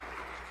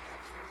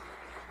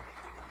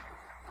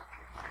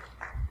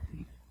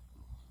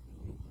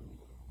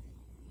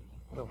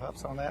Bill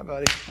Huff's on that,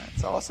 buddy.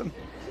 That's awesome.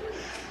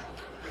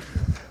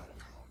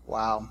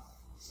 Wow.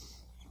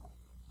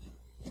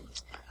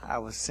 I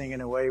was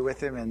singing away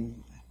with him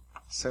and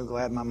so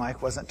glad my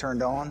mic wasn't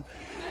turned on.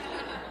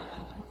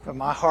 But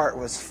my heart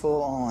was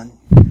full on.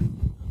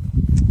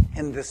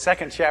 In the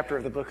second chapter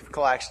of the book of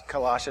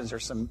Colossians are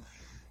some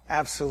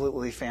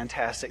absolutely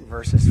fantastic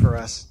verses for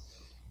us.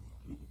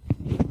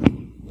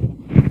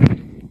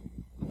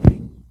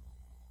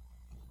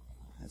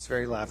 It's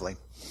very lively.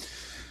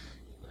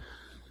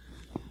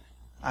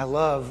 I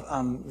love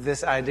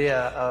this idea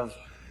of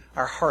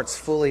our hearts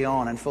fully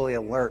on and fully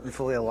alert and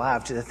fully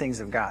alive to the things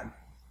of God.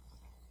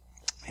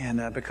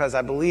 And because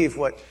I believe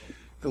what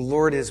the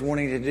Lord is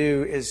wanting to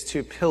do is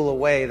to peel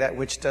away that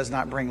which does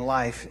not bring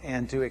life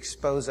and to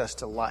expose us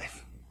to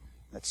life.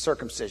 That's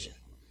circumcision.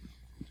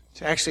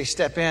 To actually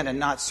step in and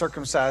not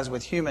circumcise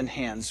with human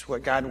hands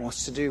what God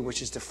wants to do,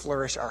 which is to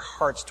flourish our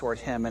hearts toward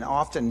Him. And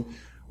often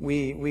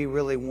we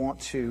really want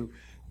to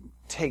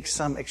take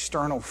some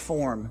external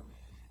form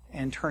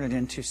and turn it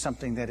into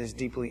something that is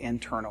deeply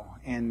internal.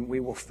 And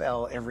we will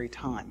fail every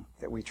time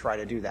that we try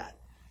to do that.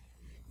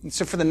 And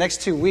so for the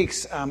next 2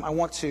 weeks, I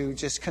want to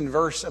just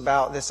converse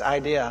about this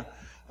idea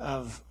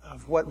of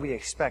what we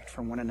expect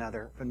from one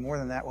another, but more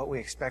than that, what we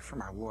expect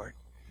from our Lord.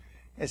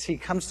 As He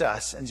comes to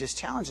us and just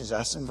challenges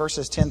us in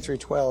verses 10 through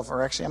 12,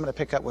 or actually I'm going to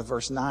pick up with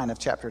verse 9 of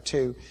chapter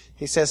 2.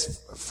 He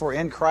says, "For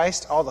in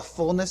Christ all the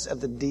fullness of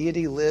the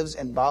deity lives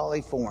in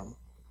bodily form.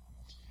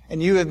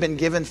 And you have been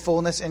given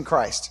fullness in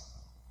Christ,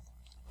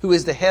 who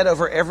is the head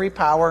over every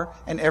power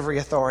and every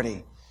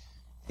authority.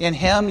 In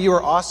Him you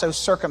are also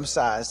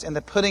circumcised in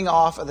the putting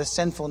off of the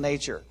sinful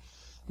nature,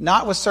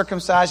 not with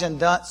circumcision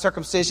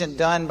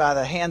done by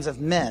the hands of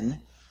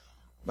men,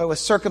 but with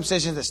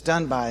circumcision that's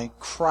done by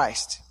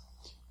Christ.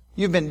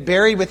 You've been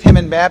buried with Him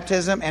in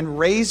baptism and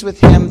raised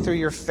with Him through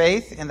your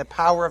faith in the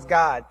power of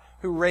God,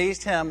 who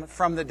raised Him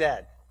from the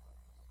dead."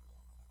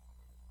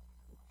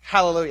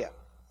 Hallelujah.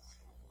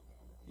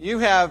 You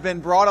have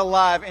been brought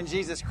alive in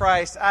Jesus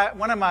Christ.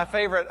 One of my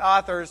favorite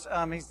authors,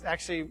 he's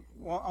actually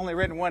only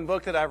written one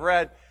book that I've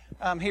read.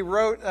 He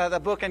wrote the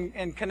book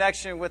in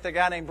connection with a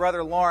guy named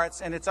Brother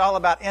Lawrence, and it's all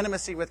about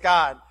intimacy with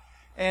God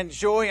and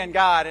joy in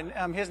God.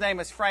 And his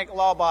name is Frank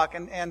Laubach,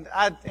 and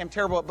I am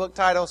terrible at book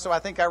titles, so I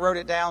think I wrote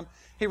it down.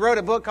 He wrote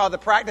a book called The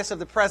Practice of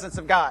the Presence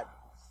of God.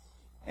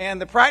 And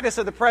the practice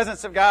of the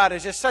presence of God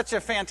is just such a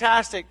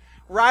fantastic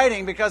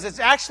writing because it's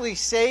actually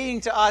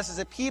saying to us as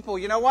a people,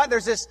 you know what?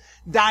 There's this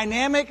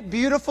dynamic,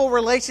 beautiful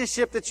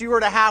relationship that you are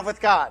to have with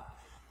God.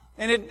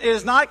 And it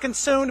is not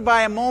consumed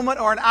by a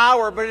moment or an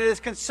hour, but it is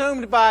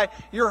consumed by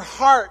your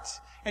heart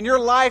and your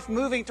life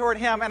moving toward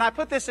Him. And I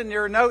put this in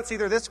your notes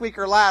either this week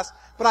or last,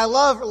 but I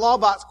love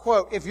Laubach's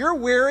quote. If you're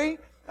weary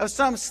of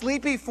some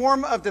sleepy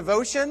form of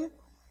devotion,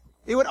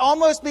 it would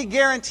almost be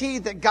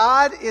guaranteed that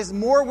God is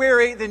more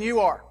weary than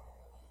you are.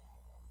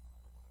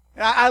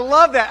 And I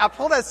love that. I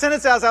pulled that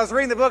sentence out as I was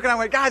reading the book and I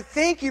went, God,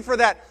 thank you for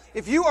that.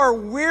 If you are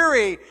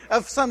weary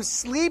of some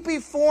sleepy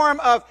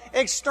form of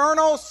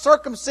external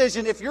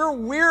circumcision, if you're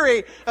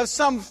weary of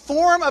some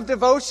form of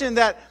devotion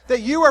that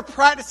you are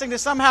practicing to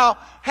somehow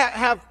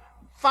have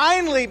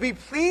finally be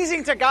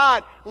pleasing to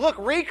God, look,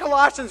 read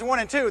Colossians 1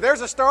 and 2.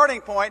 There's a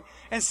starting point.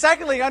 And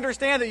secondly,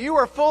 understand that you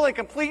are full and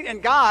complete in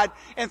God.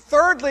 And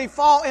thirdly,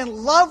 fall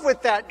in love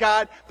with that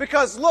God.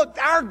 Because look,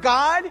 our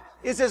God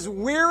is as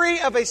weary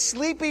of a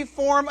sleepy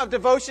form of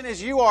devotion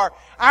as you are.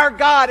 Our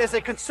God is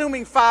a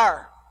consuming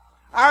fire.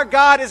 Our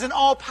God is an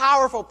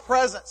all-powerful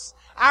presence.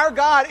 Our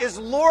God is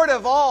Lord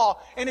of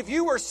all. And if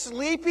you were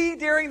sleepy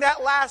during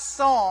that last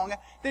song,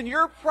 then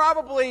you're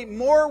probably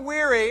more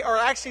weary, or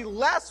actually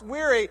less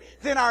weary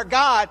than our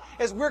God,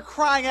 as we're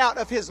crying out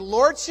of His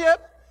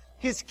lordship,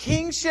 His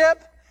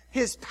kingship,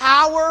 His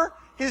power,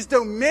 His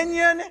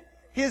dominion,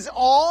 His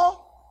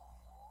all.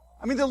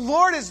 I mean, the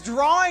Lord is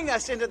drawing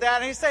us into that,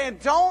 and He's saying,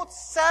 don't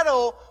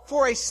settle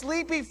for a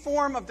sleepy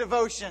form of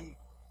devotion.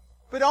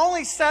 But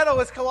only settle,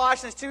 as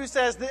Colossians 2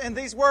 says in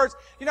these words,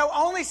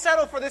 only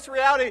settle for this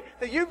reality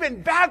that you've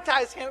been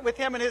baptized with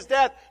Him in His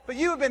death, but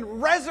you have been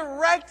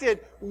resurrected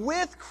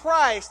with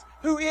Christ,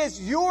 who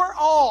is your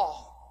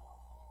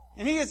all.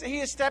 And He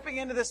is stepping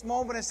into this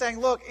moment and saying,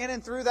 look, in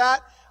and through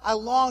that, I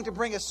long to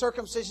bring a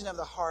circumcision of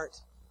the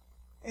heart.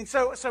 And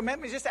so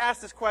let me just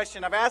ask this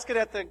question. I've asked it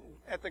at the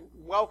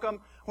welcome.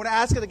 I want to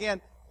ask it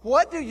again.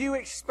 What do you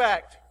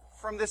expect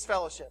from this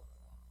fellowship?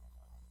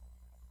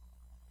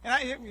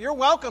 And you're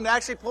welcome to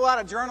actually pull out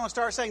a journal and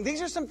start saying,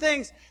 these are some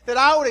things that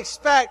I would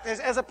expect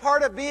as a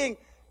part of being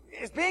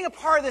a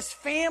part of this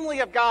family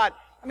of God.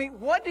 I mean,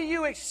 what do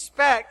you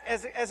expect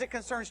as it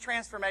concerns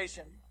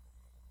transformation?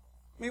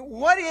 I mean,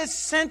 what is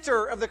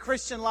center of the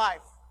Christian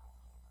life?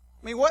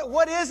 I mean,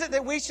 what is it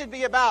that we should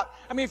be about?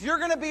 I mean, if you're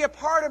going to be a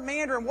part of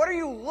Mandarin, what are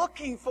you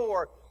looking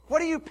for?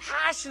 What are you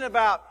passionate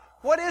about?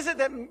 What is it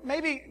that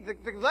maybe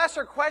the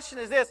lesser question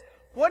is this: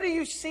 what do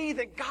you see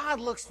that God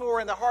looks for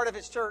in the heart of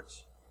His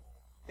church?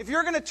 if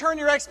you're going to turn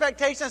your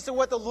expectations to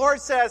what the Lord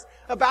says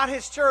about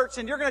His church,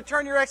 and you're going to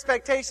turn your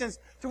expectations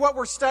to what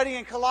we're studying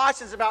in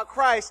Colossians about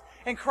Christ,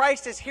 and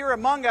Christ is here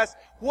among us,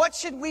 what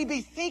should we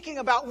be thinking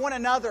about one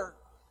another?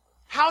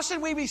 How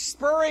should we be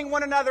spurring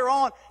one another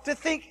on to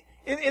think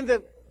in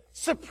the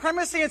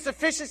supremacy and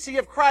sufficiency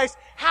of Christ?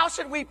 How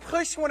should we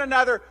push one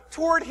another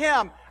toward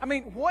Him? I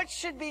mean, what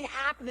should be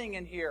happening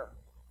in here?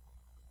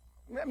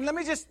 Let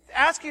me just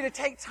ask you to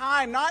take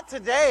time, not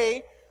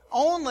today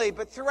only,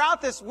 but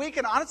throughout this week,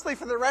 and honestly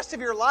for the rest of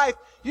your life,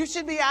 you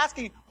should be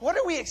asking, what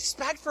do we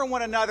expect from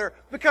one another?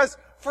 Because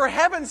for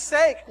heaven's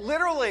sake,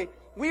 literally,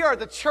 we are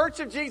the church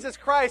of Jesus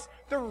Christ,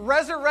 the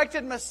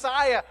resurrected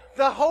Messiah,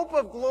 the hope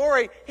of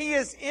glory. He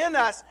is in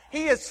us.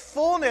 He is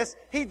fullness.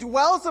 He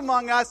dwells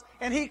among us,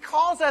 and He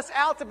calls us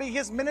out to be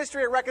His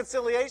ministry at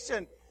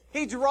reconciliation.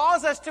 He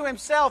draws us to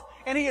Himself,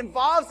 and He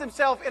involves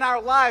Himself in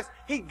our lives.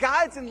 He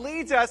guides and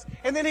leads us,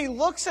 and then He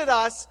looks at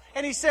us,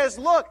 and He says,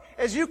 look,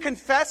 as you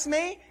confess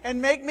Me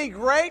and make Me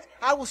great,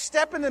 I will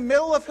step in the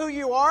middle of who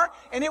you are,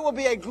 and it will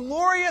be a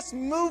glorious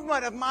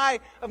movement of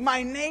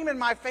my name and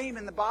my fame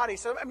in the body.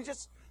 So,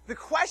 the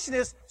question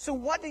is, so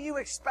what do you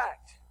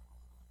expect?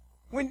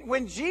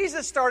 When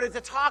Jesus started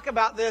to talk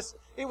about this,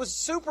 it was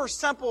super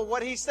simple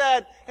what He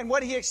said and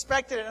what He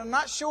expected, and I'm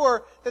not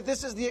sure that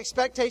this is the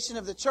expectation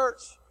of the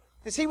church.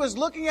 Is He was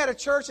looking at a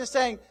church and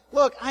saying,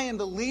 look, I am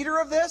the leader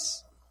of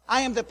this.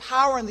 I am the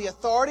power and the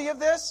authority of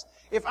this.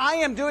 If I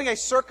am doing a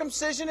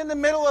circumcision in the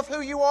middle of who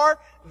you are,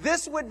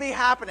 this would be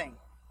happening.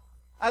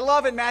 I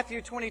love in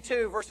Matthew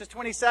 22, verses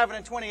 27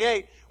 and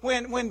 28,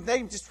 when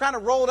they just kind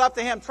of rolled up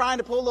to Him trying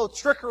to pull a little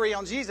trickery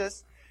on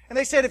Jesus. And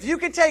they said, if you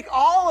could take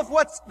all of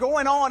what's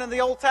going on in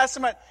the Old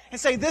Testament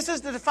and say, this is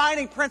the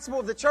defining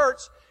principle of the church,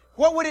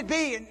 what would it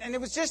be? And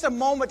it was just a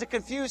moment to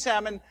confuse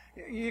Him, and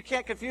you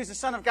can't confuse the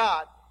Son of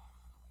God.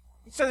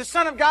 So the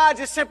Son of God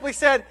just simply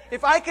said,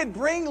 if I could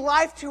bring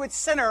life to its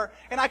center,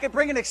 and I could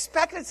bring an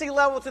expectancy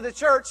level to the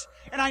church,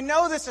 and I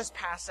know this is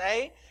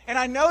passé, and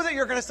I know that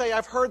you're going to say,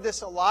 I've heard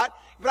this a lot,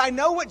 but I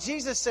know what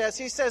Jesus says.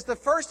 He says the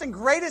first and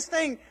greatest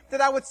thing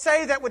that I would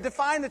say that would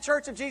define the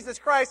church of Jesus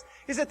Christ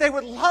is that they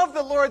would love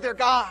the Lord their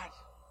God.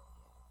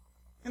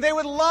 And they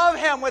would love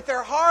Him with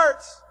their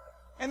hearts,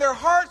 and their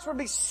hearts would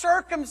be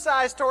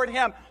circumcised toward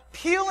Him,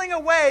 peeling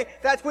away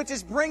that which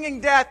is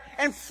bringing death,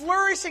 and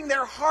flourishing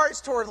their hearts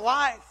toward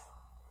life.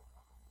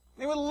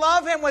 They would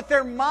love Him with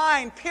their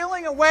mind,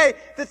 peeling away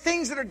the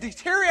things that are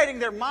deteriorating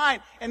their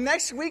mind. And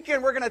next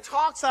weekend we're going to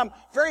talk some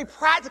very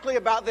practically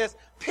about this,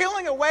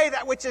 peeling away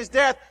that which is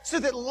death so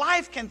that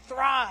life can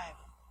thrive.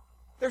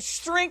 Their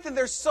strength and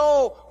their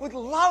soul would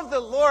love the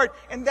Lord,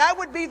 and that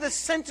would be the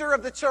center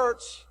of the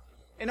church.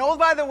 And oh,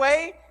 by the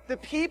way, the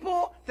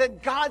people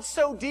that God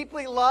so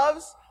deeply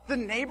loves, the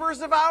neighbors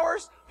of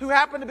ours who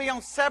happen to be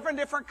on 7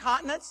 different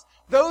continents,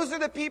 those are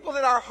the people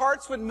that our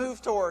hearts would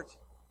move towards.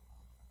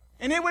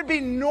 And it would be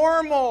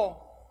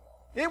normal.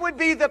 It would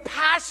be the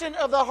passion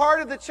of the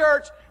heart of the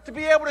church to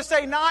be able to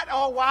say not,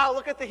 oh wow,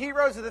 look at the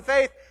heroes of the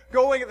faith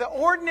going the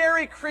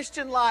ordinary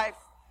Christian life.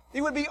 It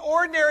would be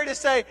ordinary to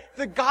say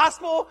the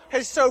gospel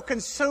has so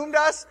consumed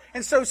us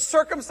and so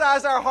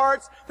circumcised our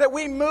hearts that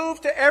we move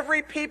to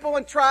every people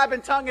and tribe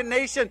and tongue and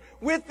nation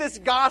with this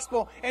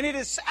gospel. And it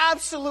is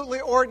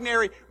absolutely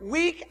ordinary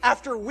week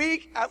after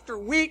week after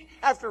week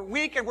after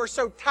week. And we're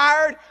so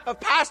tired of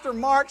Pastor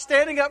Mark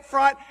standing up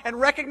front and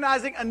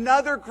recognizing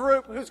another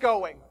group who's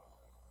going.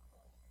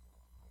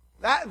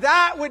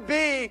 That would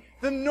be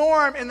the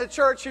norm in the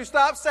church, who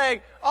stops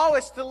saying, oh,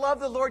 it's to love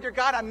the Lord your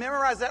God. I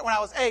memorized that when I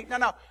was 8. No.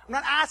 I'm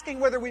not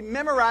asking whether we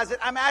memorize it.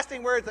 I'm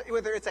asking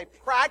whether it's a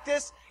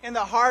practice in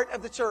the heart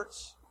of the church.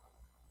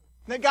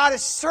 That God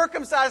is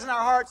circumcising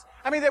our hearts.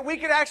 I mean, that we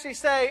could actually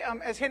say,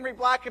 as Henry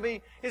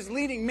Blackaby is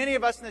leading many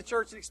of us in the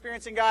church in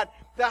experiencing God,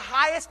 the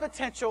highest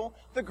potential,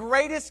 the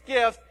greatest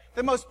gift,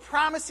 the most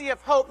promising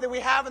of hope that we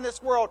have in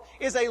this world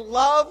is a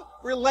love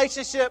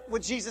relationship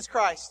with Jesus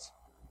Christ.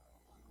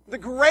 The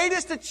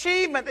greatest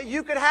achievement that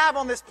you could have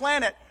on this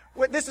planet,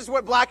 this is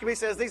what Blackaby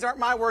says, these aren't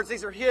my words,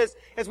 these are his,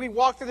 as we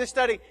walk through this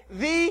study.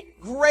 The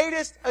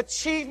greatest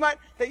achievement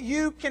that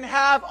you can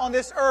have on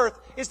this earth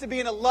is to be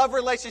in a love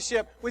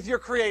relationship with your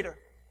Creator.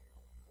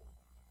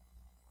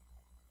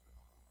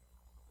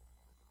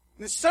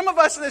 And some of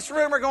us in this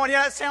room are going,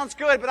 yeah, that sounds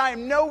good, but I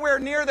am nowhere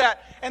near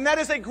that. And that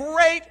is a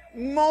great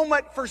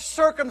moment for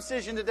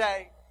circumcision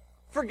today.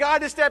 For God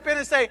to step in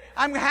and say,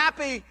 I'm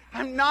happy,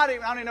 I'm not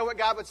even, I don't even know what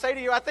God would say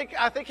to you. I think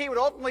He would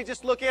ultimately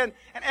just look in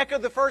and echo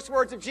the first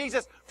words of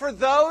Jesus. For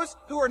those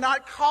who are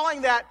not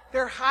calling that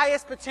their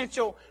highest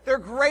potential, their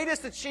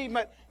greatest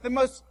achievement, the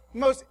most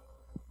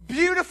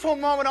beautiful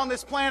moment on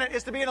this planet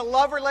is to be in a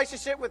love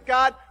relationship with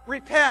God.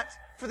 Repent,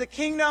 for the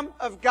kingdom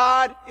of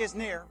God is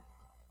near.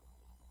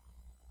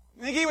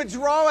 I think He would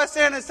draw us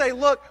in and say,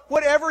 look,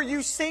 whatever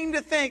you seem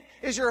to think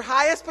is your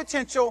highest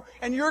potential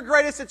and your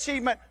greatest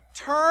achievement,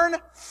 turn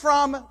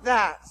from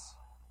that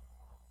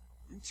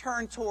and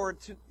turn toward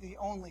to the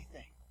only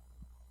thing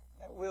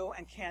that will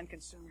and can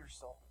consume your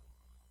soul.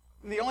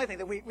 And the only thing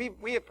that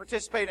we have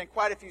participated in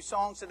quite a few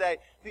songs today.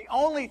 The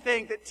only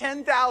thing that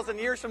 10,000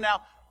 years from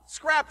now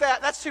Scrap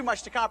that. That's too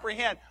much to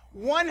comprehend.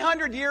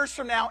 100 years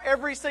from now,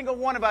 every single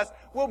one of us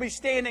will be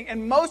standing,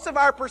 and most of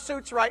our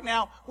pursuits right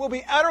now will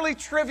be utterly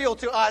trivial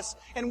to us.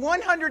 And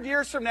 100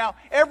 years from now,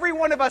 every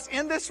one of us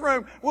in this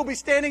room will be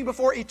standing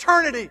before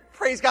eternity.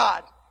 Praise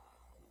God.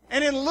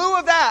 And in lieu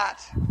of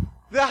that,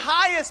 the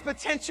highest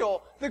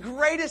potential, the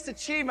greatest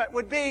achievement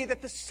would be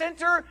that the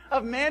center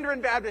of Mandarin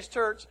Baptist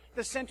Church,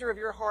 the center of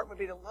your heart would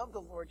be to love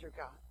the Lord your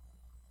God.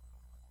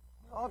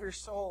 With all of your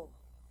soul,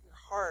 your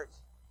heart,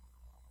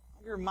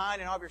 of your mind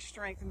and all of your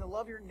strength, and to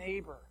love your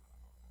neighbor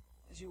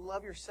as you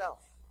love yourself.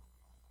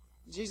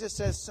 Jesus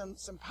says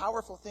some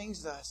powerful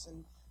things to us,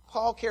 and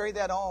Paul carried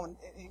that on.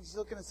 He's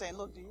looking and saying,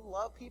 look, do you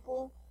love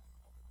people?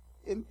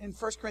 In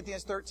 1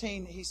 Corinthians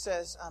 13, he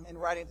says, in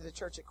writing to the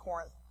church at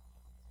Corinth,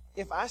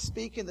 if I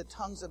speak in the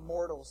tongues of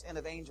mortals and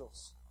of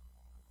angels,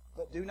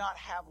 but do not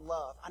have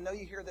love. I know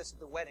you hear this at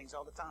the weddings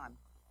all the time.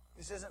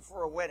 This isn't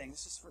for a wedding.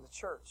 This is for the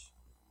church.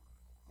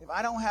 If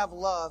I don't have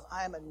love,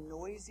 I am a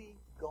noisy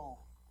gong.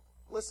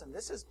 Listen,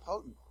 this is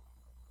potent.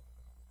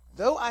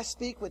 Though I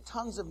speak with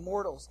tongues of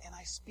mortals and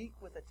I speak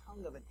with the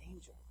tongue of an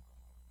angel.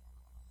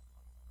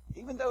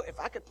 Even though if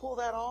I could pull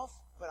that off,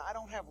 but I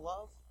don't have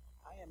love,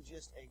 I am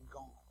just a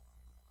gong.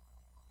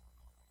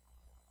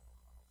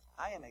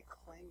 I am a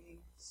clanging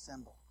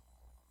cymbal.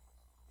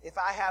 If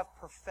I have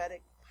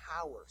prophetic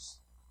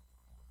powers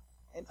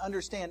and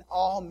understand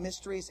all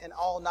mysteries and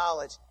all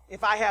knowledge,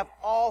 if I have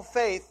all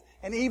faith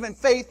and even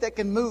faith that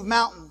can move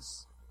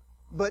mountains,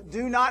 but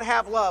do not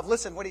have love,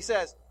 listen what he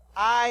says,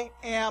 I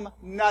am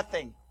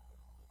nothing.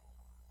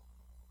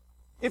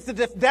 If the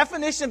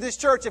definition of this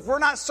church, if we're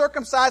not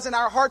circumcising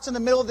our hearts in the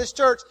middle of this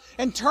church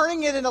and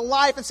turning it into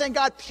life and saying,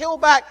 God, peel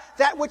back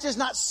that which is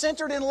not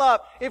centered in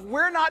love, if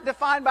we're not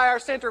defined by our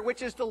center,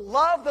 which is to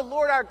love the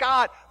Lord our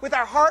God with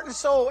our heart and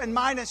soul and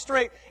mind and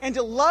strength, and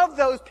to love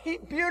those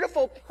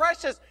beautiful,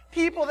 precious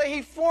people that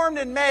He formed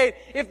and made,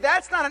 if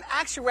that's not an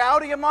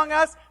actuality among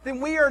us, then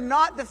we are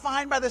not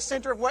defined by the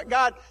center of what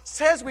God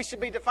says we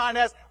should be defined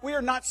as. We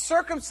are not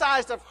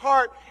circumcised of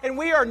heart, and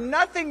we are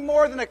nothing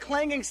more than a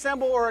clanging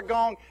cymbal or a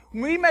gong.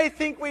 We may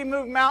think we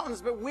move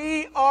mountains, but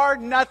we are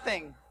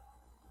nothing.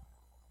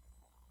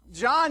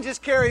 John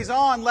just carries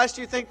on, lest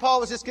you think Paul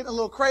was just getting a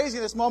little crazy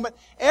this moment.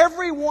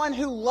 Everyone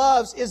who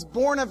loves is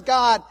born of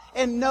God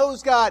and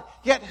knows God.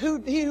 Yet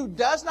he who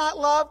does not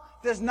love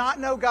does not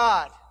know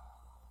God.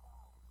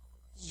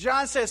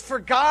 John says, for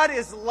God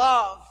is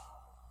love.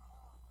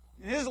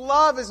 And His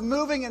love is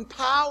moving in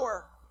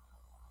power.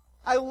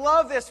 I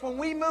love this. When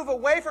we move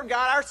away from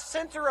God, our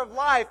center of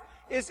life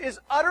is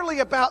utterly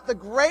about the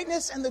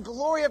greatness and the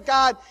glory of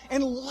God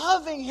and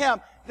loving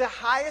Him. The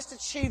highest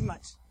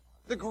achievement,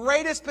 the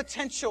greatest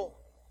potential,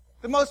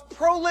 the most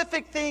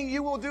prolific thing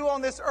you will do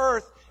on this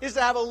earth is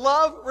to have a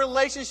love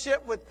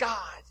relationship with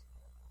God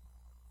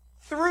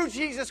through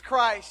Jesus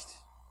Christ.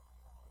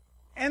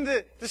 And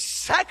the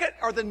second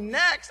or the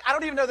next, I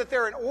don't even know that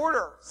they're in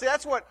order. See,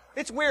 that's what,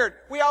 it's weird.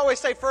 We always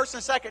say first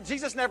and second.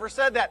 Jesus never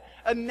said that.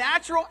 A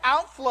natural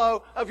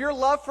outflow of your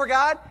love for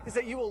God is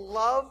that you will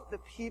love the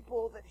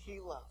people that He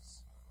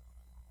loves.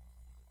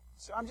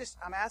 So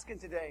I'm asking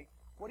today,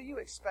 what do you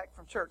expect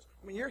from church?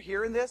 When you're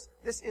hearing this,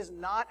 this is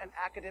not an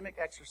academic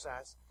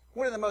exercise.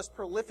 One of the most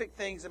prolific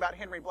things about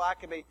Henry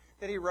Blackaby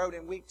that he wrote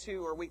in week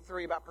 2 or week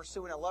 3 about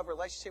pursuing a love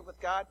relationship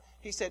with God,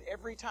 he said,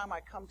 every time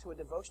I come to a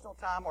devotional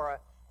time or a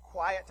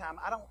quiet time,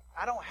 I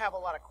don't have a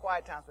lot of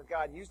quiet times with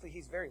God. Usually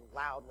He's very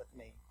loud with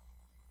me.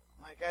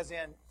 Like as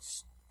in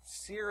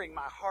searing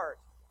my heart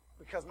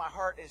because my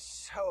heart is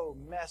so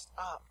messed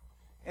up.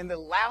 In the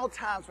loud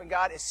times when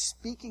God is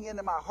speaking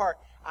into my heart,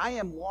 I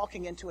am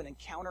walking into an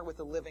encounter with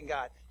the living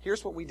God.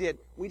 Here's what we did.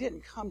 We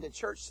didn't come to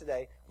church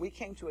today. We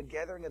came to a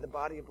gathering of the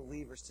body of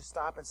believers to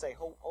stop and say,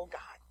 oh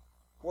God,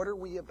 what are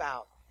we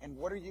about? And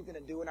what are you going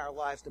to do in our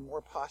lives to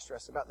more posture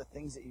us about the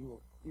things that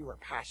you are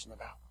passionate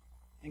about?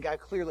 And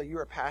God, clearly you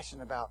are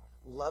passionate about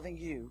loving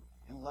you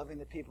and loving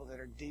the people that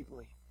are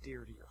deeply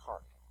dear to your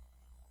heart.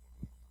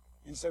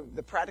 And so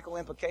the practical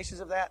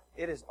implications of that,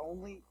 it is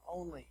only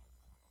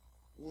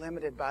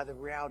limited by the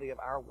reality of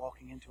our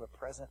walking into a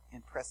present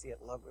and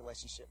prescient love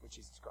relationship with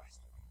Jesus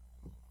Christ.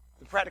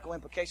 The practical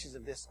implications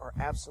of this are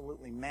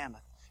absolutely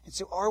mammoth. And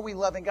so are we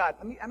loving God?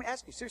 Let me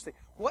ask you seriously,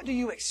 what do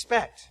you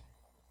expect?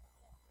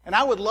 And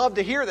I would love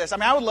to hear this.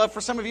 I would love for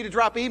some of you to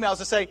drop emails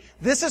to say,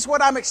 this is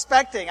what I'm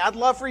expecting. I'd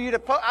love for you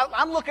to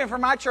I'm looking for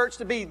my church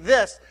to be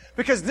this,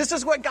 because this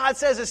is what God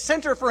says is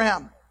center for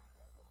Him.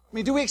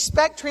 Do we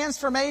expect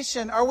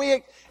transformation? Are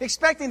we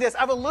expecting this?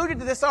 I've alluded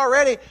to this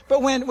already,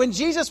 but when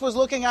Jesus was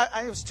looking at,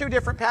 it was 2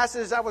 different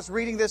passages I was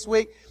reading this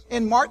week,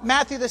 in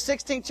Matthew the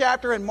 16th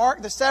chapter and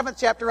Mark the 7th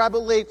chapter, I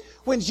believe,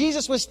 when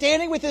Jesus was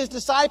standing with His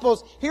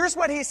disciples, here's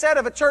what He said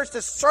of a church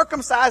that's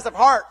circumcised of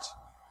heart,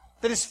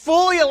 that is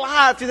fully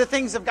alive to the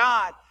things of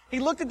God. He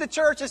looked at the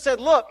church and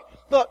said, look,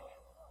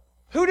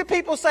 who do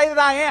people say that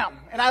I am?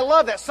 And I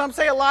love that. Some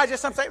say Elijah,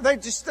 some say,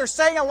 they're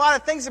saying a lot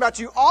of things about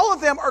you. All of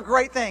them are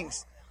great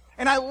things.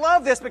 And I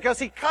love this because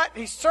he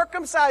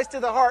circumcised to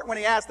the heart when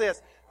He asked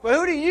this. But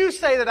who do you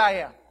say that I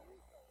am?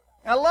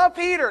 And I love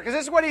Peter, because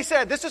this is what he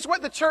said. This is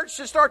what the church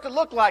should start to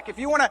look like. If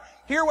you want to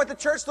hear what the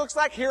church looks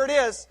like, here it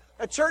is.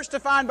 A church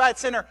defined by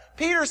its center.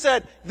 Peter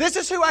said, this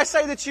is who I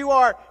say that you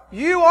are.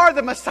 You are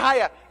the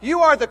Messiah.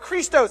 You are the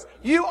Christos.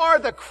 You are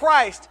the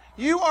Christ.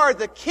 You are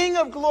the King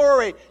of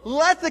glory.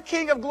 Let the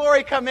King of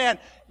glory come in.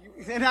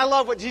 And I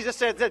love what Jesus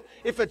said, that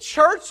if a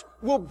church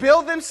will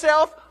build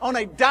themselves on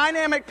a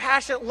dynamic,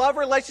 passionate love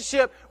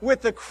relationship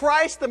with the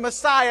Christ, the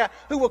Messiah,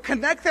 who will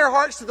connect their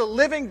hearts to the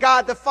living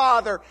God, the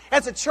Father,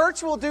 as a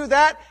church will do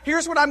that,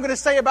 here's what I'm going to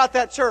say about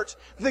that church.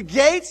 The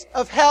gates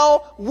of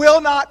hell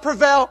will not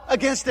prevail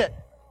against it.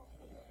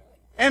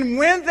 And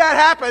when that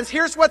happens,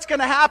 here's what's going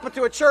to happen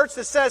to a church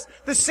that says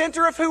the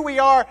center of who we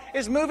are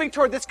is moving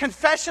toward this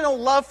confessional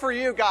love for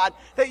you, God,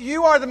 that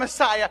you are the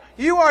Messiah,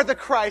 you are the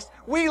Christ,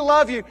 we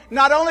love you.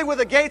 Not only will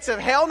the gates of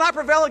hell not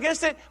prevail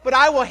against it, but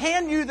I will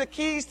hand you the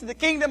keys to the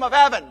kingdom of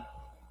heaven.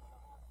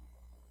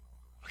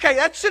 Okay,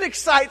 that should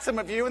excite some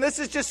of you, and this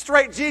is just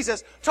straight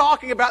Jesus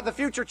talking about the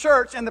future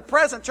church and the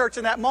present church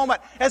in that moment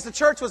as the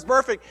church was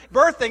birthing.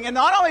 And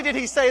not only did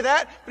he say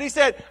that, but he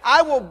said,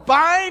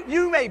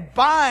 you may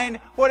bind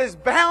what is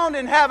bound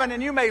in heaven,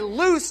 and you may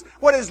loose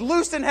what is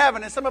loosed in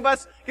heaven. And some of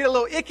us get a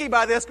little icky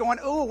by this, going,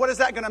 ooh, what is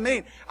that going to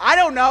mean? I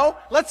don't know.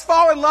 Let's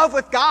fall in love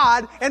with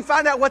God and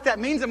find out what that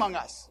means among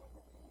us.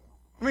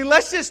 I mean,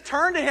 let's just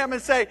turn to Him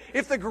and say,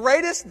 if the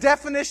greatest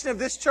definition of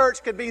this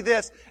church could be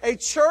this, a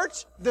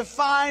church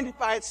defined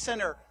by its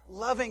center,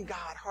 loving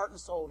God, heart and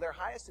soul, their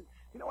highest,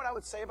 you know what I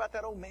would say about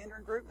that old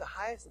Mandarin group? The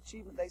highest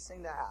achievement they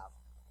seem to have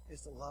is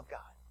to love God.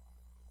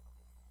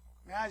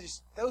 I mean,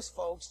 those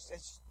folks,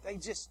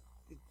 it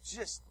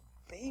just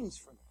beams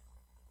from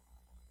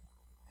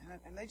them.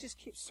 And they just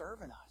keep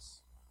serving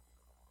us.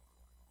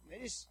 They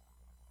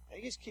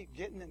just keep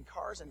getting in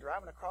cars and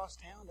driving across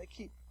town. They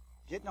keep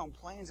getting on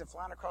planes and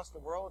flying across the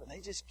world, and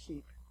they just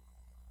keep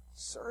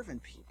serving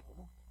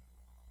people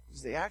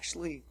because they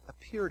actually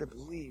appear to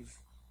believe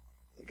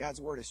that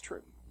God's Word is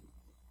true.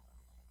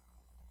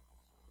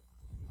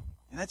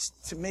 And that's,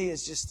 to me,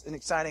 is just an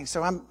exciting.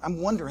 So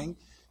I'm wondering,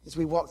 as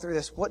we walk through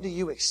this, what do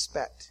you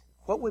expect?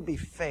 What would be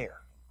fair?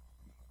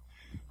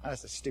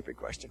 That's a stupid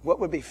question. What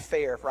would be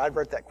fair? If I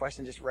wrote that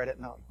question, just read it,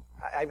 and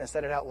I even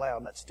said it out loud,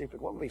 and that's stupid.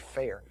 What would be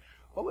fair?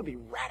 What would be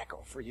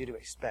radical for you to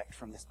expect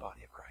from this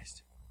body of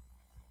Christ?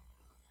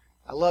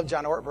 I love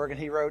John Ortberg, and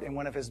he wrote in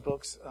one of his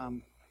books,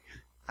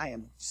 I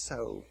am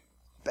so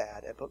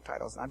bad at book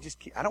titles, and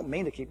I don't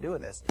mean to keep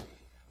doing this.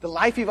 The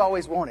Life You've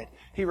Always Wanted.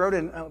 He wrote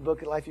in a book,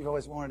 The Life You've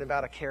Always Wanted,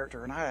 about a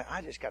character, and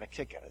I just got a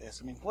kick out of this.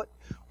 I mean,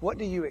 what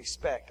do you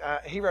expect?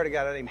 He wrote a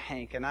guy named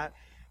Hank, and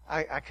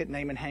I couldn't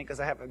name him Hank because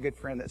I have a good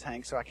friend that's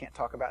Hank, so I can't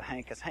talk about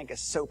Hank because Hank is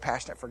so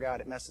passionate for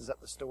God it messes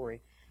up the story.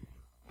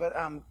 But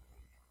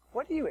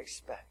what do you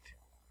expect?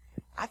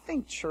 I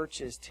think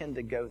churches tend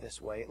to go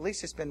this way. At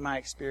least it's been my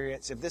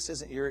experience. If this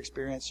isn't your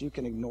experience, you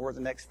can ignore the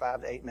next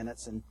 5 to 8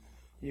 minutes and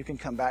you can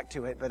come back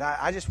to it. But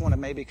I just want to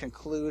maybe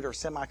conclude or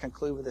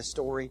semi-conclude with this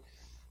story.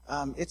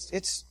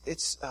 It's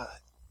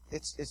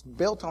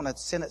built on a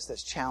sentence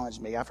that's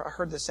challenged me. I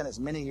heard this sentence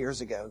many years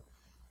ago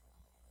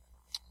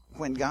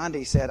when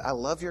Gandhi said, I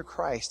love your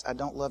Christ, I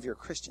don't love your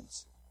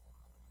Christians.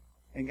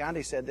 And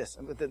Gandhi said this,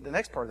 but the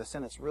next part of the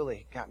sentence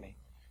really got me.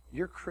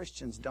 Your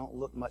Christians don't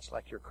look much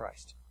like your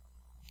Christ.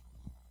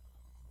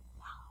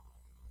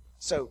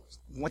 So,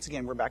 once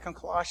again, we're back on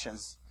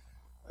Colossians.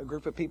 A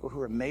group of people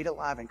who are made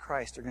alive in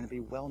Christ are going to be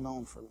well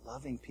known for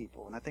loving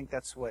people. And I think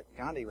that's what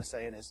Gandhi was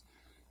saying is,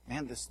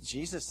 man, this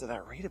Jesus that I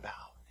read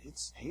about,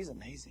 he's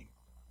amazing.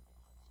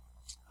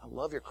 I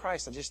love your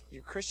Christ.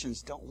 Your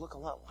Christians don't look a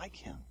lot like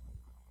Him.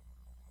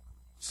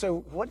 So,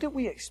 what do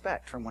we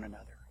expect from one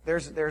another?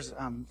 There's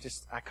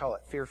I call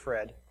it Fear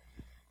Fred.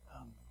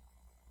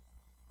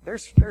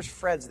 There's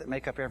Freds that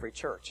make up every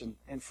church,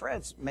 and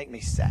Freds make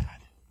me sad.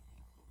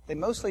 They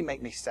mostly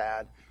make me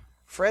sad.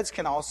 Freds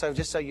can also,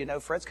 just so you know,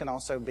 Freds can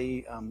also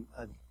be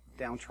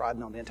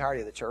downtrodden on the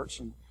entirety of the church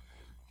and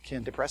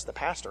can depress the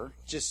pastor.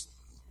 Just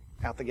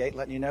out the gate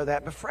letting you know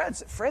that. But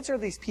Freds are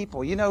these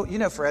people. You know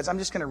Freds. I'm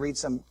just going to read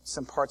some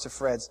parts of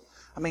Freds.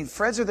 I mean,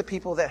 Freds are the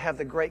people that have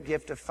the great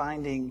gift of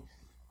finding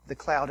the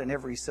cloud in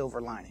every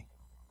silver lining,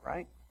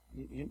 right?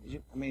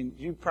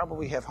 You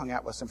probably have hung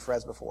out with some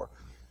Freds before.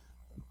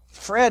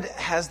 Fred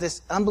has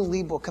this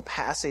unbelievable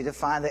capacity to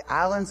find the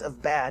islands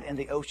of bad in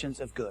the oceans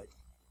of good.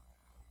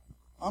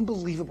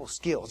 Unbelievable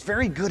skills.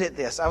 Very good at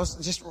this.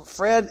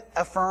 Fred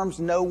affirms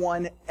no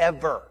one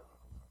ever.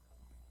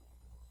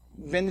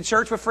 Been to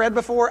church with Fred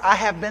before? I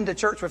have been to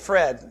church with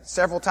Fred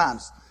several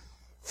times.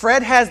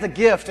 Fred has the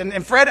gift,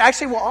 and Fred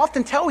actually will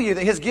often tell you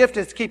that his gift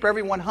is to keep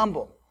everyone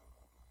humble.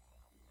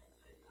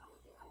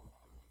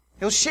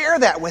 He'll share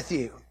that with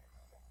you.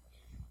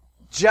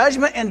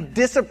 Judgment and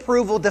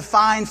disapproval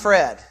define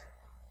Fred.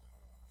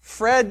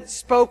 Fred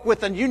spoke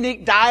with a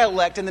unique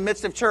dialect in the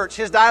midst of church.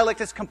 His dialect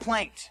is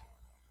complaint.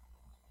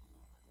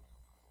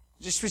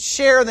 Just would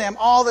share them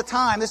all the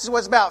time. This is what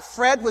it's about.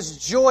 Fred was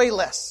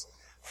joyless.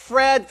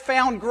 Fred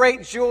found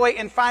great joy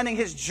in finding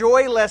his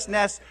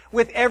joylessness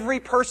with every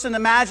person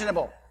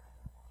imaginable.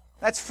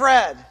 That's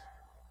Fred.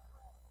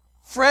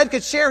 Fred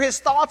could share his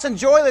thoughts and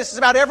joy lists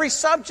about every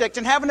subject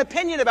and have an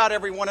opinion about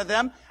every one of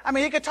them. I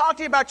mean, he could talk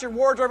to you about your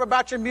wardrobe,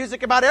 about your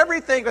music, about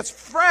everything, but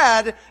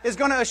Fred is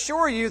going to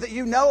assure you that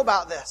you know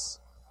about this.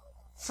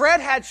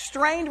 Fred had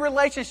strained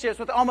relationships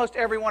with almost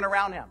everyone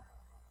around him.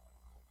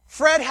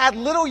 Fred had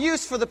little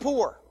use for the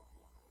poor.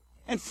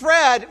 And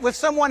Fred, if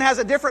someone has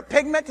a different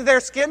pigment to their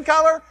skin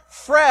color,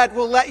 Fred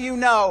will let you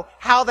know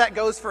how that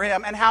goes for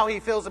him and how he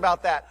feels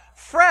about that.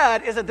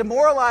 Fred is a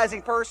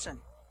demoralizing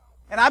person.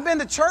 And I've been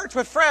to church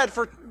with Fred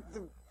for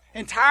the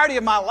entirety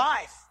of my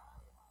life.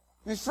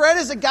 I mean, Fred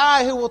is a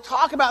guy who will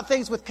talk about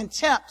things with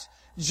contempt.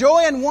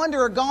 Joy and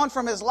wonder are gone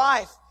from his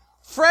life.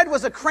 Fred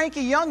was a cranky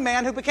young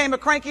man who became a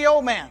cranky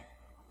old man.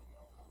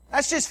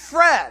 That's just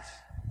Fred.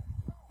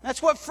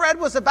 That's what Fred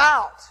was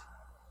about.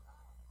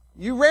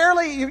 You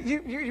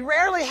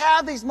rarely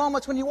have these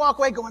moments when you walk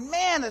away going,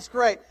 man, that's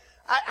great.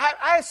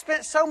 I have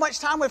spent so much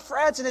time with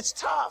Freds and it's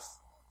tough.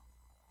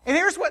 And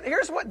here's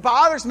what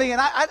bothers me, and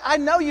I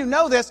know you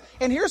know this,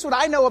 and here's what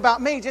I know about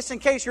me, just in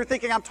case you're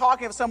thinking I'm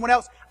talking to someone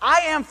else.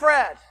 I am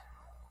Fred.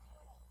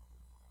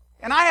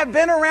 And I have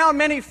been around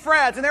many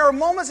Freds, and there are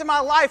moments in my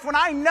life when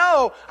I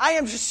know I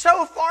am just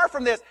so far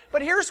from this.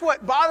 But here's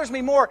what bothers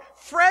me more.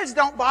 Freds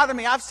don't bother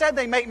me. I've said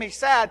they make me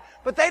sad,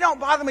 but they don't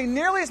bother me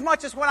nearly as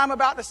much as what I'm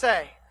about to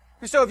say.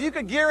 And so if you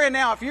could gear in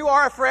now, if you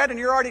are a Fred and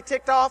you're already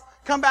ticked off,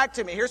 come back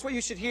to me. Here's what you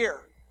should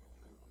hear.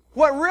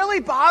 What really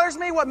bothers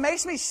me, what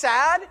makes me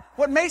sad,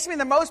 what makes me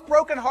the most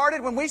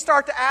brokenhearted when we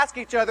start to ask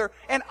each other,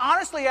 and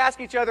honestly ask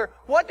each other,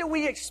 what do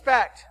we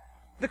expect?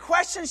 The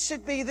question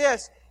should be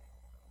this.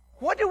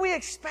 What do we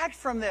expect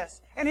from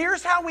this? And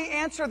here's how we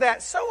answer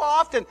that so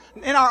often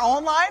in our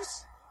own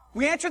lives.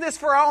 We answer this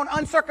for our own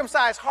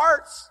uncircumcised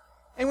hearts.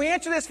 And we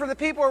answer this for the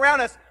people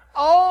around us.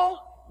 Oh,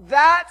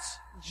 that's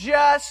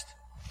just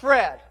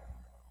Fred.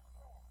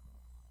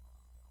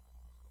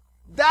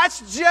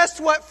 That's just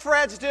what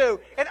Freds do.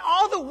 And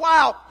all the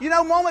while,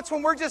 moments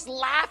when we're just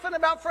laughing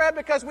about Fred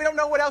because we don't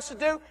know what else to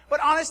do. But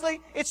honestly,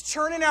 it's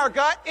churning our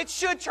gut. It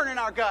should churn in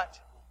our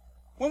gut.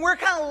 When we're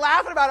kind of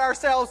laughing about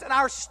ourselves and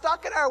our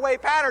stuck in our way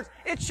patterns,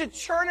 it should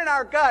churn in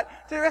our gut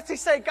to actually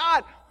say,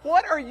 God,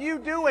 what are you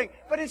doing?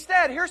 But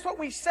instead, here's what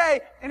we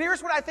say, and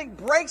here's what I think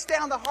breaks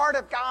down the heart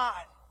of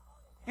God.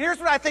 And here's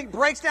what I think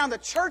breaks down the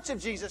church of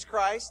Jesus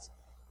Christ,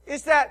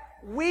 is that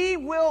we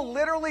will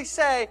literally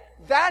say,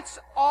 that's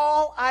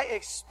all I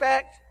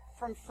expect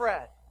from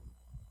Fred.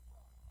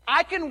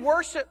 I can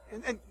worship,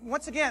 and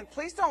once again,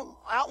 please don't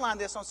outline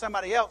this on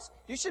somebody else.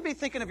 You should be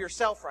thinking of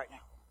yourself right now.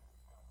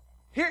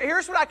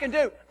 Here's what I can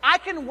do. I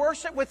can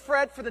worship with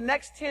Fred for the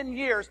next 10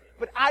 years,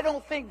 but I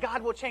don't think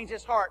God will change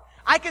his heart.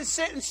 I can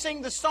sit and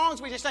sing the songs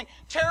we just sang.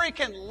 Terry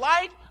can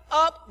light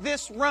up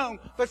this room,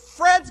 but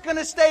Fred's going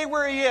to stay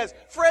where he is.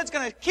 Fred's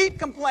going to keep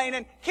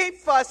complaining, keep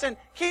fussing,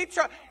 keep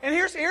trying. And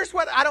here's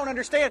what I don't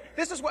understand.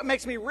 This is what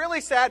makes me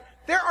really sad.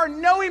 There are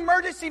no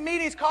emergency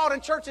meetings called in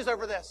churches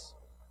over this.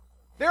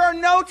 There are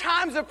no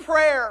times of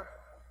prayer.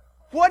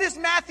 What is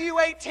Matthew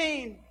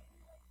 18?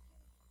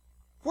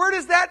 Where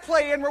does that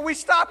play in where we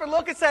stop and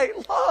look and say,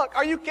 look,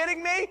 are you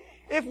kidding me?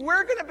 If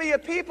we're going to be a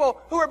people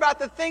who are about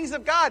the things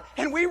of God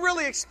and we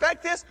really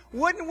expect this,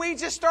 wouldn't we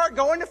just start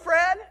going to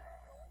Fred?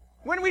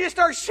 Wouldn't we just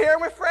start sharing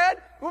with Fred?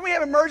 Wouldn't we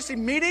have emergency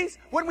meetings?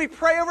 Wouldn't we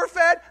pray over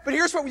Fred? But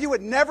here's what you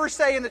would never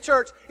say in the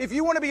church. If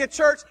you want to be a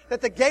church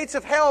that the gates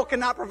of hell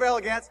cannot prevail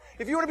against,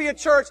 if you want to be a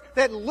church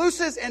that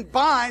looses and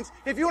binds,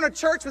 if you want a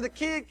church with the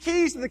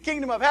keys to the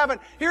kingdom of heaven,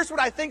 here's what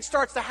I think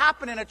starts to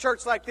happen in a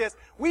church like this.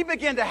 We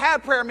begin to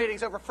have prayer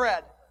meetings over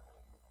Fred.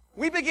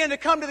 We begin to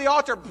come to the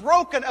altar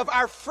broken of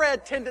our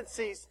Fred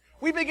tendencies.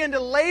 We begin to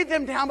lay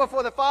them down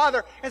before the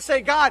Father and say,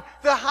 God,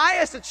 the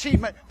highest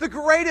achievement, the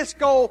greatest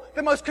goal,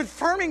 the most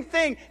confirming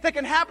thing that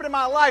can happen in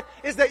my life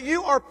is that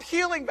you are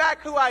peeling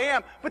back who I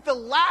am. But the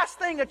last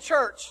thing a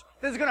church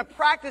that is going to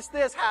practice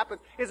this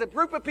happens is a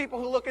group of people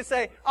who look and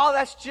say, oh,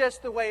 that's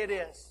just the way it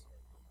is.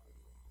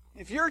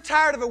 If you're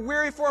tired of a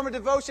weary form of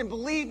devotion,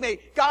 believe me,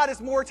 God is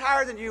more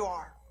tired than you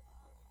are.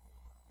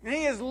 And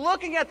He is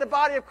looking at the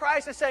body of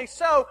Christ and saying,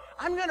 so,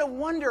 I'm going to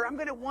wonder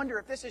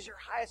if this is your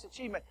highest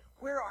achievement.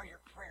 Where are your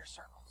prayer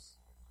circles?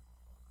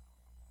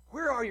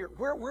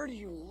 Where do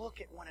you look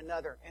at one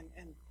another? And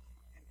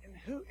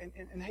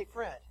hey,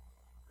 Fred,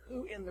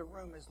 who in the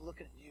room is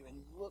looking at you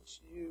and looks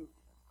you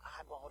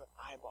eyeball to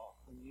eyeball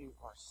when you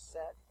are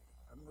set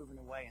or moving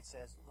away and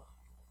says, look,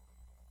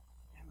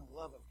 and the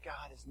love of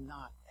God is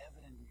not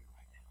evident in you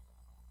right now.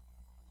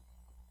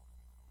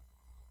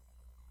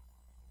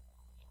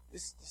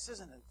 This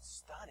isn't a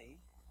study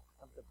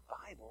of the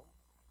Bible.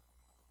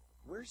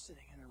 We're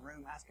sitting in a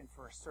room asking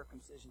for a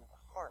circumcision of the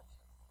heart.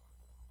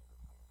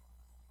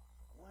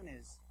 One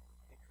is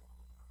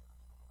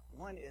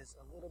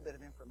a little bit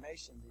of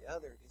information. The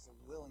other is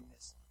a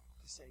willingness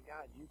to say,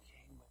 God, you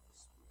came with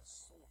a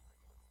sword.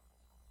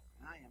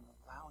 And I am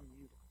allowing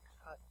you to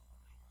cut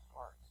my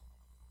heart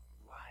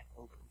wide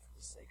open for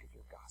the sake of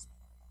your gospel.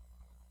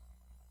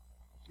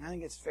 And I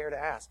think it's fair to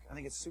ask. I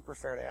think it's super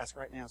fair to ask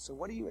right now. So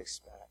what do you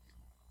expect?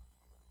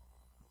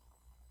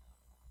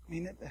 I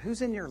mean,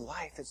 who's in your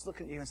life that's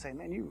looking at you and saying,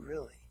 man, you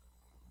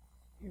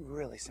You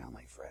really sound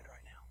like Fred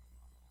right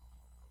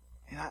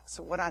now. And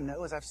so what I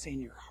know is I've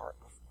seen your heart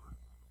before.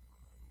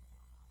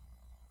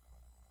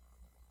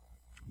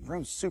 The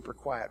room's super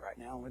quiet right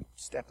now. We're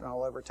stepping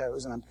all over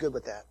toes, and I'm good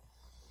with that.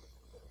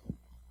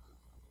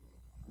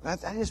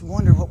 I just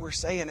wonder what we're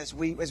saying as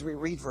we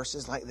read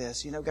verses like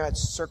this. God,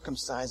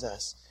 circumcise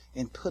us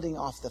in putting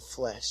off the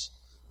flesh,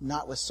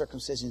 not with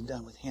circumcision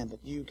done with hand, but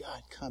you,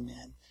 God, come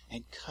in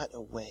and cut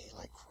away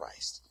like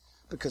Christ.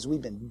 Because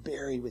we've been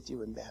buried with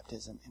you in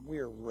baptism, and we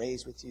are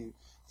raised with you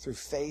through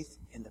faith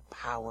in the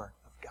power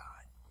of God.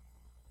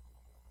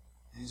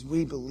 And as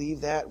we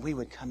believe that, we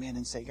would come in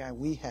and say, God,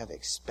 we have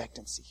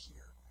expectancy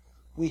here.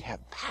 We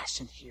have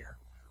passion here.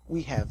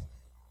 We have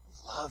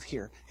love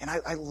here. And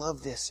I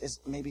love this, as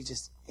maybe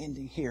just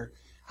ending here.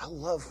 I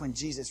love when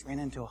Jesus ran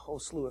into a whole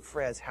slew of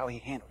Freds, how he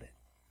handled it.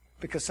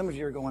 Because some of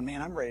you are going,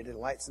 man, I'm ready to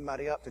light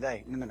somebody up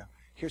today. No.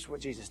 Here's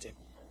what Jesus did.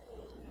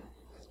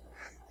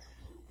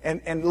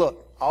 And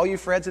look, all you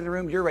Freds in the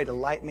room, you're ready to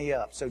light me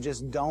up. So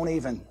just don't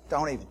even.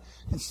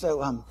 And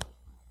so,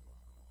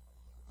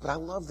 but I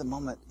love the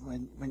moment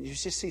when you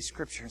just see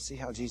Scripture and see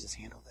how Jesus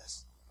handled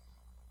this.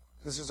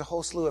 Because there's a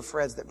whole slew of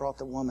Freds that brought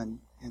the woman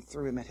and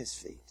threw him at his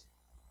feet.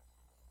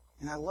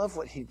 And I love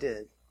what he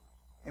did.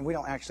 And we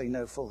don't actually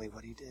know fully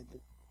what he did.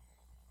 But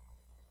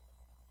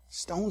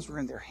stones were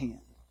in their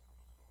hand.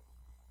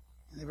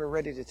 And they were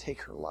ready to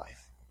take her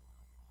life.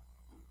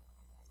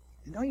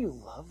 And don't you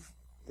love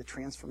the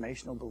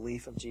transformational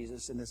belief of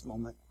Jesus in this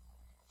moment?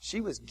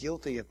 She was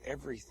guilty of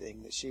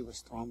everything that she was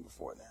thrown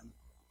before them.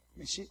 I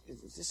mean,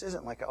 this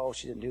isn't like, oh,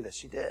 she didn't do this.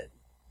 She did.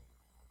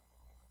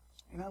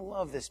 And I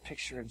love this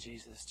picture of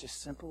Jesus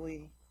just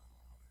simply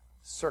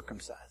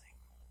circumcising.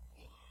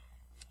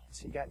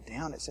 So he got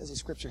down, it says in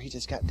Scripture, he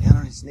just got down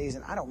on his knees,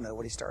 and I don't know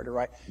what he started to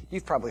write.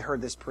 You've probably heard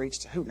this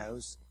preached. Who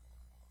knows?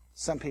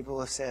 Some people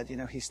have said,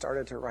 he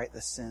started to write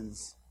the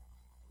sins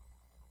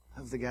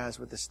of the guys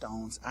with the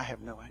stones. I have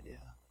no idea.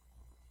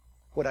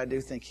 What I do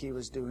think he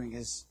was doing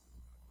is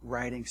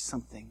writing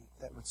something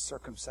that would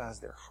circumcise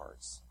their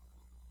hearts.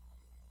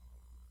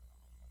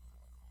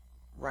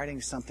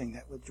 Writing something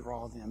that would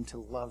draw them to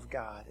love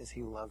God as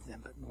he loved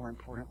them, but more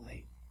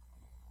importantly,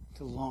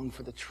 to long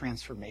for the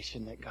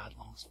transformation that God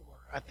longs for.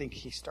 I think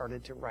he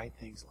started to write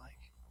things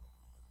like,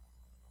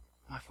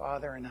 my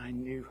Father and I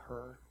knew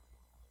her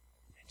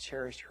and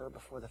cherished her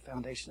before the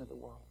foundation of the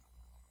world.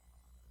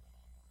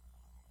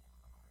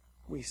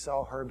 We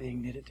saw her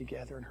being knitted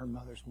together in her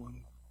mother's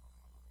womb.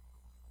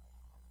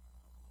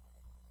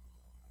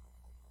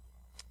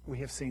 We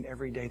have seen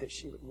every day that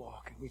she would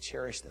walk, and we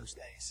cherish those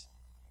days.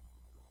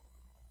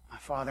 My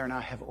Father and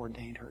I have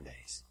ordained her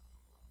days.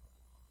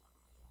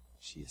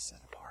 She is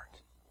set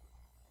apart.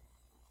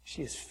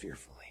 She is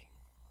fearfully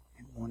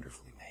and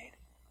wonderfully made.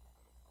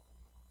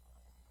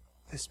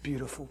 This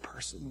beautiful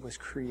person was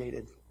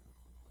created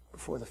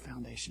before the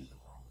foundation of the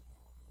world.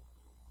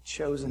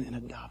 Chosen and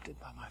adopted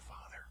by my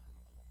Father.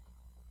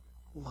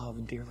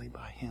 Loved dearly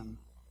by him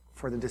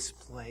for the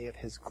display of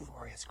his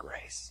glorious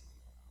grace.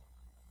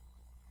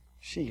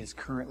 She is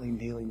currently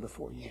kneeling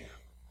before you.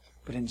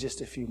 But in just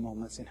a few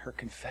moments, in her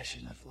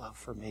confession of love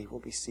for me, will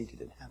be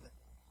seated in heaven.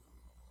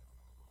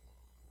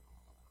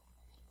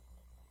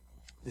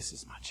 This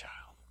is my child.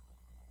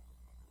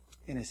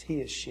 And as he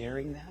is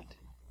sharing that,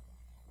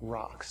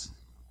 rocks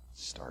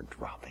start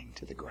dropping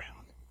to the ground.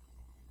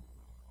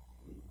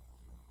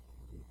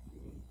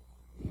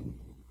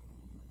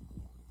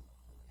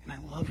 And I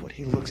love what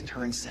he looks at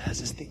her and says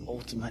is the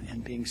ultimate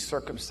in being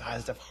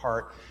circumcised of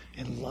heart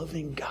and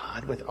loving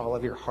God with all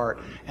of your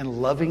heart and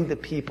loving the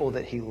people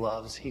that he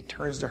loves. He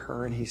turns to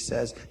her and he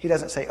says, he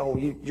doesn't say, oh,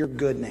 you're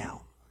good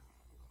now.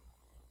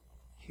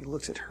 He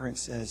looks at her and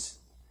says,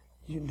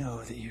 you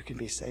know that you can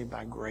be saved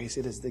by grace.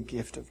 It is the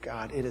gift of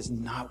God. It is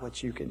not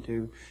what you can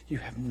do. You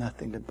have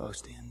nothing to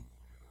boast in.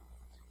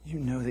 You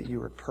know that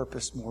you are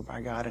purposed more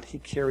by God, and he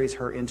carries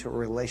her into a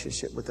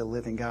relationship with the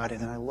living God.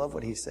 And I love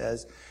what he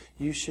says.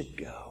 You should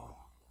go,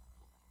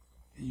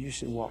 and you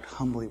should walk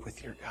humbly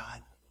with your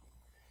God.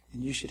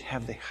 And you should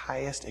have the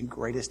highest and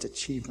greatest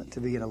achievement to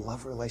be in a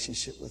love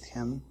relationship with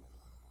him.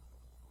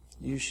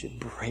 You should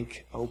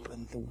break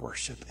open the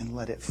worship and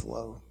let it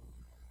flow.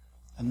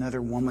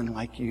 Another woman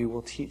like you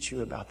will teach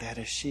you about that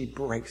as she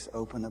breaks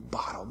open a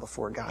bottle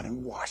before God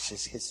and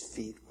washes his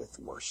feet with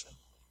worship.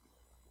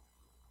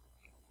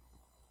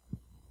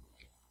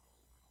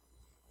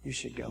 You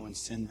should go and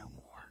sin no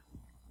more,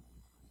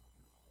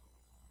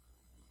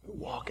 but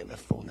walk in the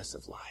fullness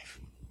of life.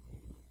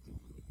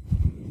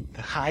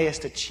 The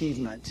highest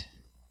achievement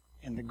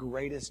and the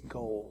greatest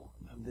goal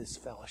of this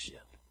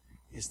fellowship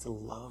is to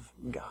love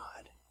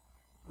God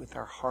with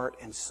our heart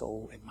and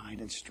soul and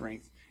mind and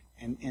strength.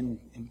 And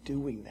in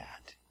doing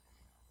that,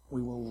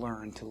 we will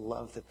learn to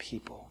love the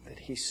people that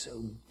he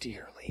so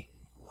dearly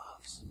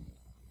loves.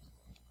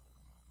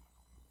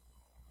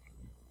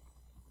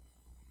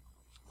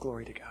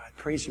 Glory to God.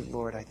 Praise you,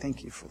 Lord. I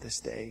thank you for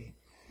this day.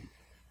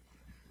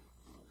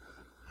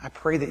 I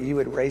pray that you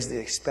would raise the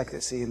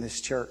expectancy in this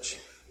church.